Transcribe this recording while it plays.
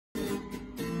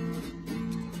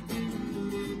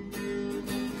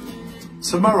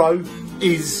Tomorrow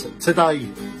is today.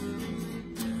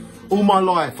 All my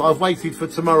life I've waited for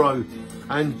tomorrow,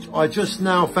 and I just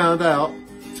now found out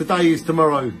today is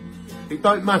tomorrow. It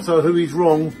don't matter who is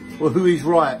wrong or who is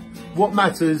right. What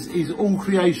matters is all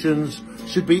creations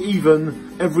should be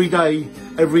even every day,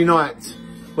 every night.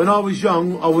 When I was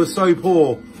young, I was so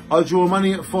poor. I drew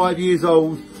money at 5 years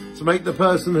old to make the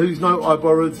person whose note I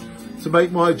borrowed to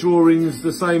make my drawings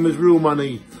the same as real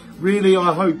money. Really,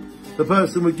 I hope the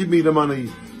person would give me the money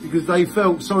because they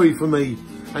felt sorry for me.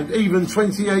 And even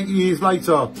 28 years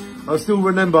later, I still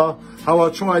remember how I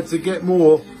tried to get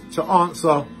more to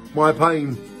answer my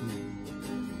pain.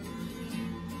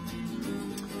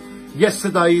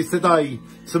 Yesterday is today,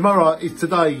 tomorrow is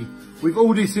today. With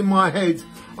all this in my head,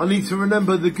 I need to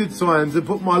remember the good times and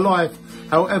put my life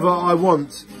however I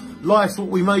want. Life's what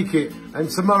we make it, and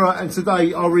tomorrow and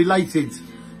today are related.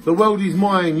 The world is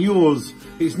mine, yours.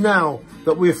 It's now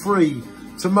that we're free.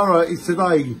 Tomorrow is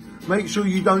today. Make sure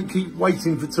you don't keep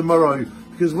waiting for tomorrow,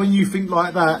 because when you think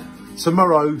like that,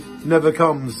 tomorrow never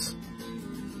comes.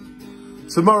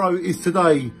 Tomorrow is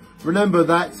today. Remember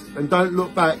that and don't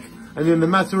look back, and in a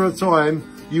matter of time,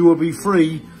 you will be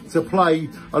free to play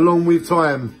along with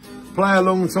time. Play a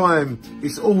long time.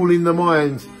 It's all in the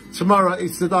mind. Tomorrow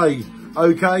is today.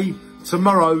 Okay?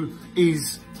 Tomorrow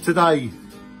is today.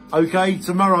 Okay?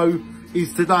 Tomorrow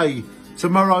is today.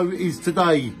 Tomorrow is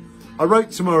today. I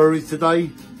wrote tomorrow is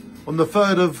today on the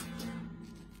 3rd of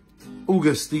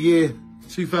August, the year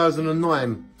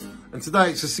 2009. And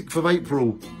today it's the 6th of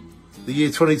April, the year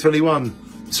 2021.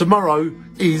 Tomorrow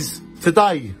is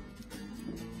today.